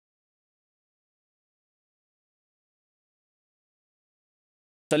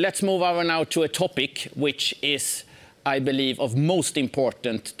So let's move over now to a topic which is, I believe, of most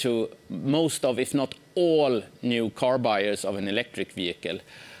important to most of, if not all, new car buyers of an electric vehicle.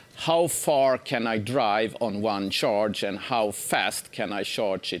 How far can I drive on one charge and how fast can I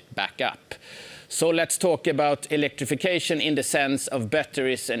charge it back up? So let's talk about electrification in the sense of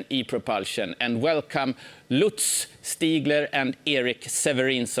batteries and e-propulsion, and welcome Lutz Stiegler and Erik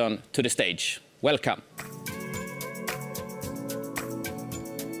Severinson to the stage. Welcome.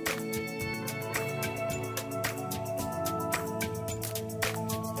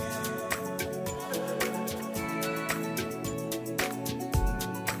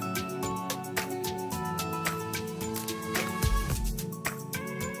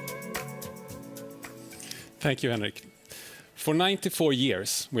 Thank you, Henrik. For 94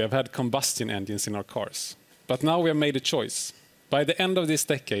 years, we have had combustion engines in our cars. But now we have made a choice. By the end of this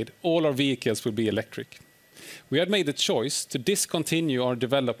decade, all our vehicles will be electric. We have made a choice to discontinue our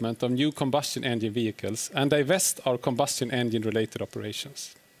development of new combustion engine vehicles and divest our combustion engine-related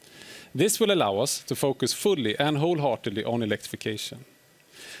operations. This will allow us to focus fully and wholeheartedly on electrification.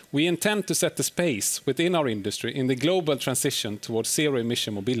 We intend to set the pace within our industry in the global transition towards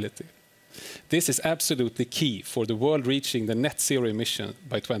zero-emission mobility. This is absolutely key for the world reaching the net zero emission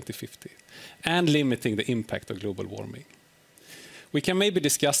by 2050 and limiting the impact of global warming. We can maybe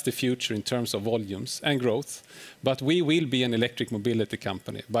discuss the future in terms of volumes and growth, but we will be an electric mobility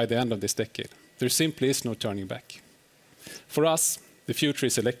company by the end of this decade. There simply is no turning back. For us, the future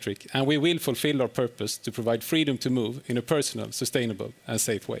is electric, and we will fulfill our purpose to provide freedom to move in a personal, sustainable, and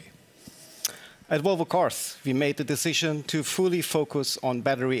safe way. At Volvo Cars, we made the decision to fully focus on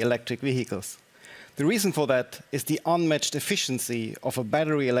battery electric vehicles. The reason for that is the unmatched efficiency of a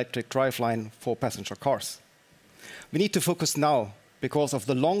battery electric driveline for passenger cars. We need to focus now because of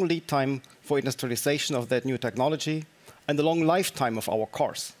the long lead time for industrialization of that new technology and the long lifetime of our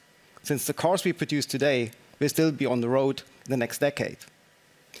cars, since the cars we produce today will still be on the road in the next decade.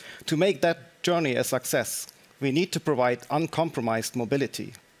 To make that journey a success, we need to provide uncompromised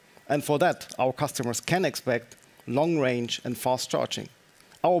mobility. And for that, our customers can expect long range and fast charging.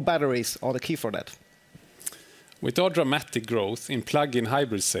 Our batteries are the key for that. With our dramatic growth in plug-in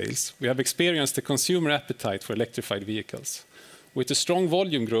hybrid sales, we have experienced the consumer appetite for electrified vehicles. With the strong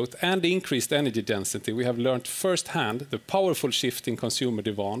volume growth and the increased energy density, we have learned firsthand the powerful shift in consumer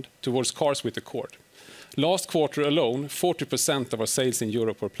demand towards cars with a cord. Last quarter alone, 40% of our sales in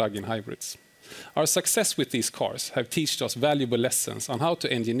Europe were plug-in hybrids. Our success with these cars have taught us valuable lessons on how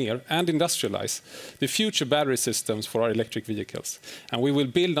to engineer and industrialize the future battery systems for our electric vehicles. And we will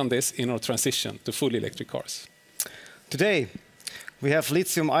build on this in our transition to fully electric cars. Today, we have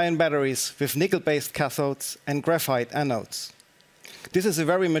lithium-ion batteries with nickel-based cathodes and graphite anodes. This is a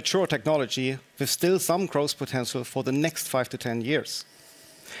very mature technology with still some growth potential for the next 5 to 10 years.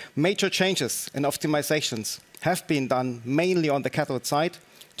 Major changes and optimizations have been done mainly on the cathode side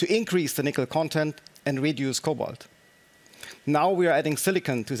to increase the nickel content and reduce cobalt. Now we are adding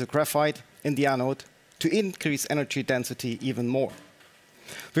silicon to the graphite in the anode to increase energy density even more.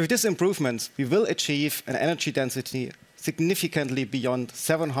 With these improvements, we will achieve an energy density significantly beyond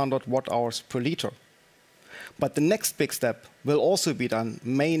 700 watt-hours per liter. But the next big step will also be done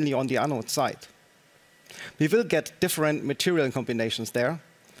mainly on the anode side. We will get different material combinations there,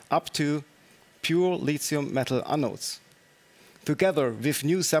 up to pure lithium metal anodes. Together with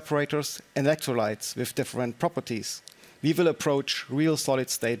new separators and electrolytes with different properties, we will approach real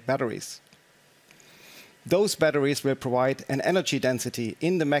solid-state batteries. Those batteries will provide an energy density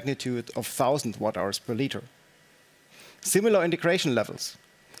in the magnitude of 1,000 watt-hours per liter. Similar integration levels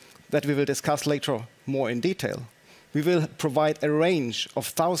that we will discuss later more in detail. We will provide a range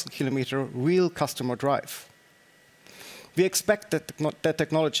of 1,000-kilometer real customer drive. We expect that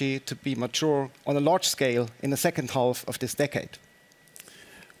technology to be mature on a large scale in the second half of this decade.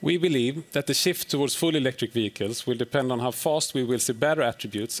 We believe that the shift towards full electric vehicles will depend on how fast we will see better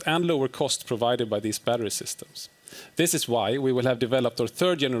attributes and lower cost provided by these battery systems. This is why we will have developed our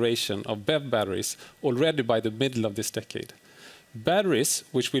third generation of BEV batteries already by the middle of this decade. Batteries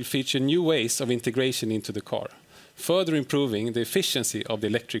which will feature new ways of integration into the car, further improving the efficiency of the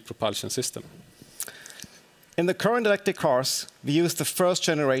electric propulsion system. In the current electric cars, we use the first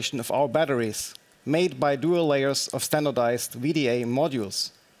generation of our batteries, made by dual layers of standardized VDA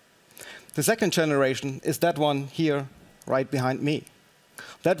modules. The second generation is that one here, right behind me.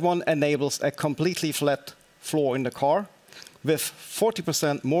 That one enables a completely flat floor in the car, with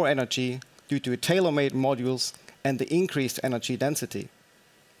 40% more energy due to tailor-made modules and the increased energy density.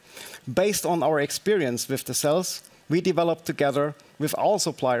 Based on our experience with the cells, we developed together with our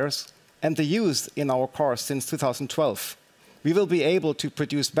suppliers and the use in our cars since 2012, we will be able to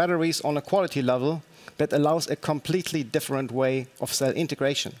produce batteries on a quality level that allows a completely different way of cell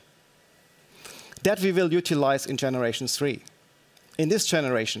integration. That we will utilize in generation 3. In this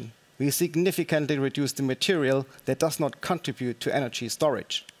generation, we significantly reduce the material that does not contribute to energy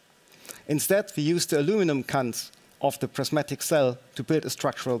storage. Instead, we use the aluminum cans of the prismatic cell to build a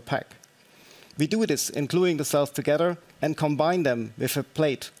structural pack. We do this in gluing the cells together and combine them with a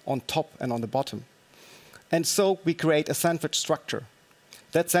plate on top and on the bottom. And so we create a sandwich structure.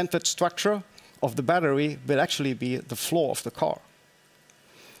 That sandwich structure of the battery will actually be the floor of the car.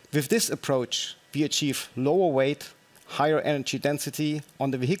 With this approach, we achieve lower weight, higher energy density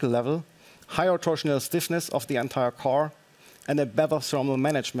on the vehicle level, higher torsional stiffness of the entire car, and a better thermal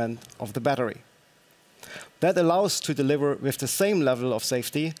management of the battery. That allows to deliver with the same level of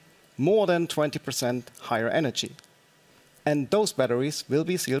safety more than 20% higher energy. And those batteries will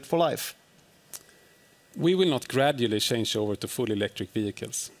be sealed for life. We will not gradually change over to fully electric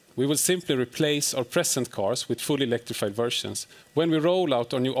vehicles. We will simply replace our present cars with fully electrified versions when we roll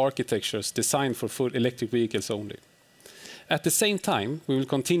out our new architectures designed for full electric vehicles only. At the same time, we will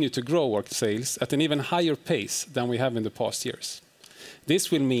continue to grow our sales at an even higher pace than we have in the past years. This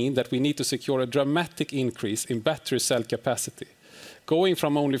will mean that we need to secure a dramatic increase in battery cell capacity, going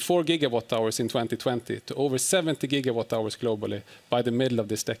from only 4 gigawatt-hours in 2020 to over 70 gigawatt-hours globally by the middle of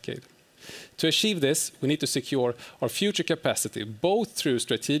this decade. To achieve this, we need to secure our future capacity, both through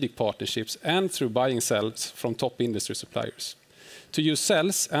strategic partnerships and through buying cells from top industry suppliers. To use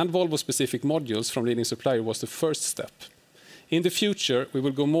cells and Volvo-specific modules from leading suppliers was the first step. In the future, we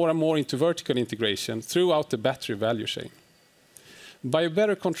will go more and more into vertical integration throughout the battery value chain. By a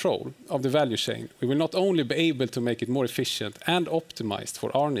better control of the value chain, we will not only be able to make it more efficient and optimized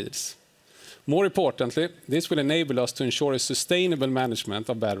for our needs. More importantly, this will enable us to ensure a sustainable management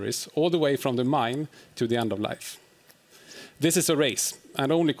of batteries all the way from the mine to the end of life. This is a race,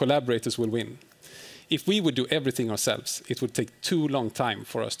 and only collaborators will win. If we would do everything ourselves, it would take too long time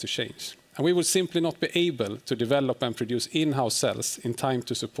for us to change. And we would simply not be able to develop and produce in-house cells in time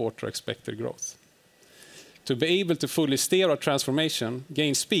to support our expected growth. To be able to fully steer our transformation,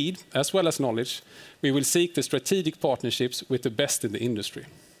 gain speed, as well as knowledge, we will seek the strategic partnerships with the best in the industry.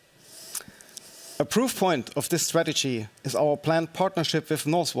 A proof point of this strategy is our planned partnership with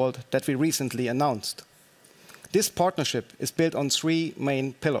Northvolt that we recently announced. This partnership is built on 3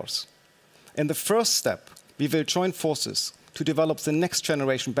 main pillars. In the first step, we will join forces to develop the next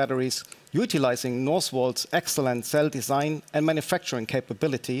generation batteries utilizing Northvolt's excellent cell design and manufacturing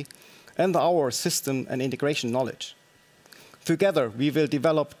capability and our system and integration knowledge. Together, we will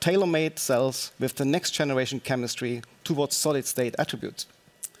develop tailor-made cells with the next generation chemistry towards solid-state attributes.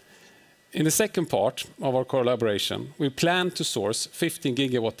 In the second part of our collaboration, we plan to source 15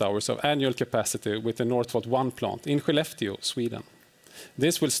 gigawatt-hours of annual capacity with the Northvolt 1 plant in Skellefteå, Sweden.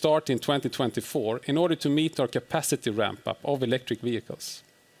 This will start in 2024 in order to meet our capacity ramp-up of electric vehicles.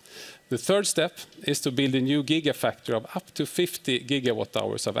 The third step is to build a new gigafactory of up to 50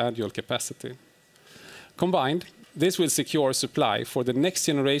 gigawatt-hours of annual capacity. Combined, this will secure supply for the next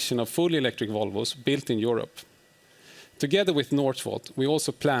generation of fully electric Volvos built in Europe. Together with Northvolt, we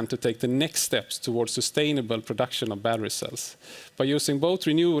also plan to take the next steps towards sustainable production of battery cells by using both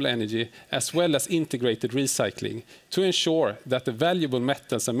renewable energy as well as integrated recycling to ensure that the valuable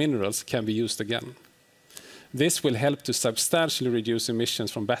metals and minerals can be used again. This will help to substantially reduce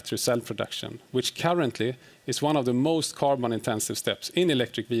emissions from battery cell production, which currently is one of the most carbon-intensive steps in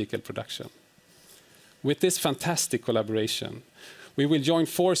electric vehicle production. With this fantastic collaboration, we will join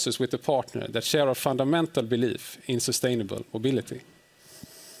forces with a partner that share our fundamental belief in sustainable mobility.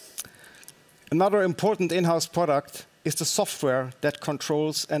 Another important in-house product is the software that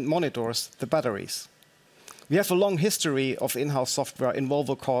controls and monitors the batteries. We have a long history of in-house software in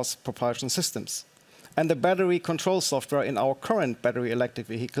Volvo Cars propulsion systems. And the battery control software in our current battery electric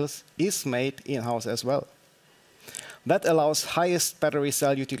vehicles is made in-house as well. That allows highest battery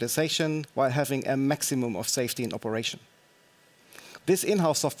cell utilization while having a maximum of safety in operation. This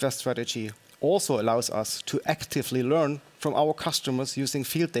in-house software strategy also allows us to actively learn from our customers using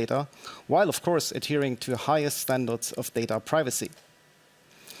field data, while of course adhering to the highest standards of data privacy.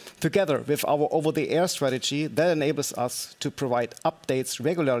 Together with our over-the-air strategy, that enables us to provide updates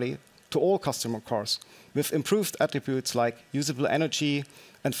regularly to all customer cars with improved attributes like usable energy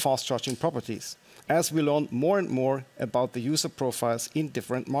and fast charging properties, as we learn more and more about the user profiles in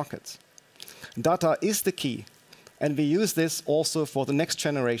different markets. Data is the key, and we use this also for the next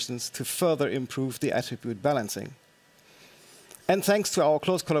generations to further improve the attribute balancing. And thanks to our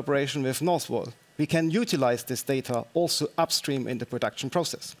close collaboration with Northvolt, we can utilize this data also upstream in the production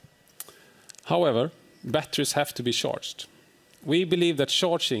process. However, batteries have to be charged. We believe that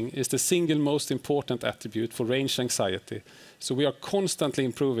charging is the single most important attribute for range anxiety, so we are constantly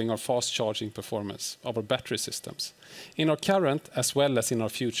improving our fast charging performance of our battery systems, in our current as well as in our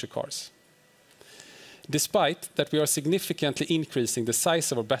future cars. Despite that we are significantly increasing the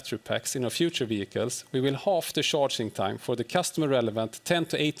size of our battery packs in our future vehicles, we will halve the charging time for the customer-relevant 10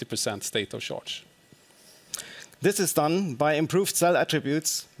 to 80% state of charge. This is done by improved cell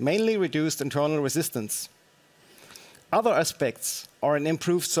attributes, mainly reduced internal resistance. Other aspects are an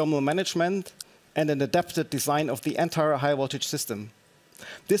improved thermal management and an adapted design of the entire high-voltage system.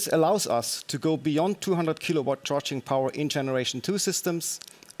 This allows us to go beyond 200 kilowatt charging power in Generation 2 systems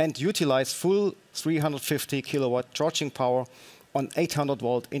and utilize full 350 kilowatt charging power on 800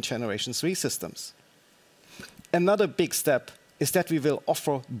 volt in Generation 3 systems. Another big step is that we will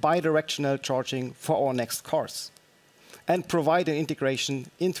offer bidirectional charging for our next cars and provide an integration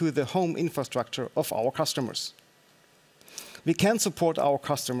into the home infrastructure of our customers. We can support our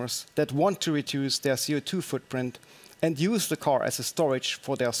customers that want to reduce their CO2 footprint and use the car as a storage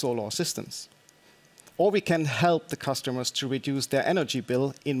for their solar systems. Or we can help the customers to reduce their energy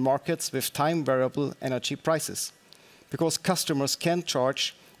bill in markets with time variable energy prices, because customers can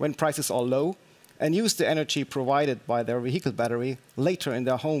charge when prices are low and use the energy provided by their vehicle battery later in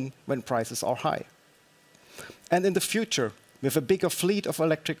their home when prices are high. And in the future, with a bigger fleet of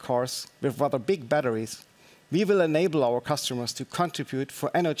electric cars with rather big batteries, we will enable our customers to contribute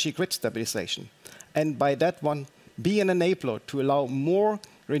for energy grid stabilization, and by that one, be an enabler to allow more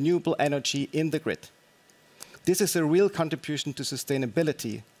renewable energy in the grid. This is a real contribution to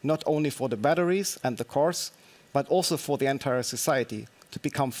sustainability, not only for the batteries and the cars, but also for the entire society to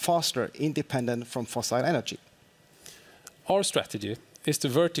become faster independent from fossil energy. Our strategy is to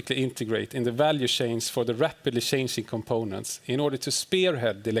vertically integrate in the value chains for the rapidly changing components in order to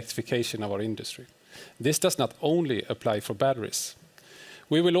spearhead the electrification of our industry. This does not only apply for batteries.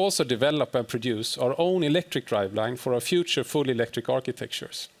 We will also develop and produce our own electric driveline for our future fully electric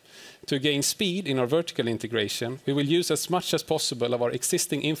architectures. To gain speed in our vertical integration, we will use as much as possible of our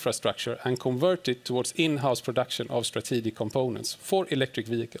existing infrastructure and convert it towards in-house production of strategic components for electric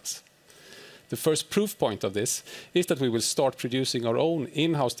vehicles. The first proof point of this is that we will start producing our own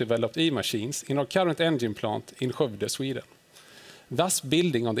in-house developed e-machines in our current engine plant in Skövde, Sweden. Thus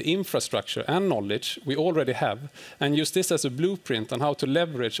building on the infrastructure and knowledge we already have and use this as a blueprint on how to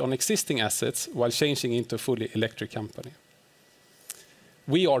leverage on existing assets while changing into a fully electric company.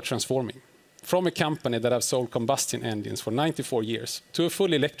 We are transforming from a company that has sold combustion engines for 94 years to a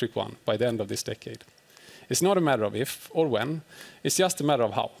fully electric one by the end of this decade. It's not a matter of if or when, it's just a matter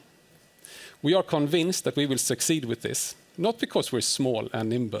of how. We are convinced that we will succeed with this, not because we're small and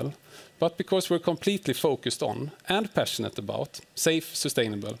nimble, but because we're completely focused on and passionate about safe,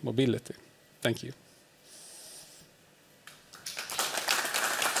 sustainable mobility. Thank you.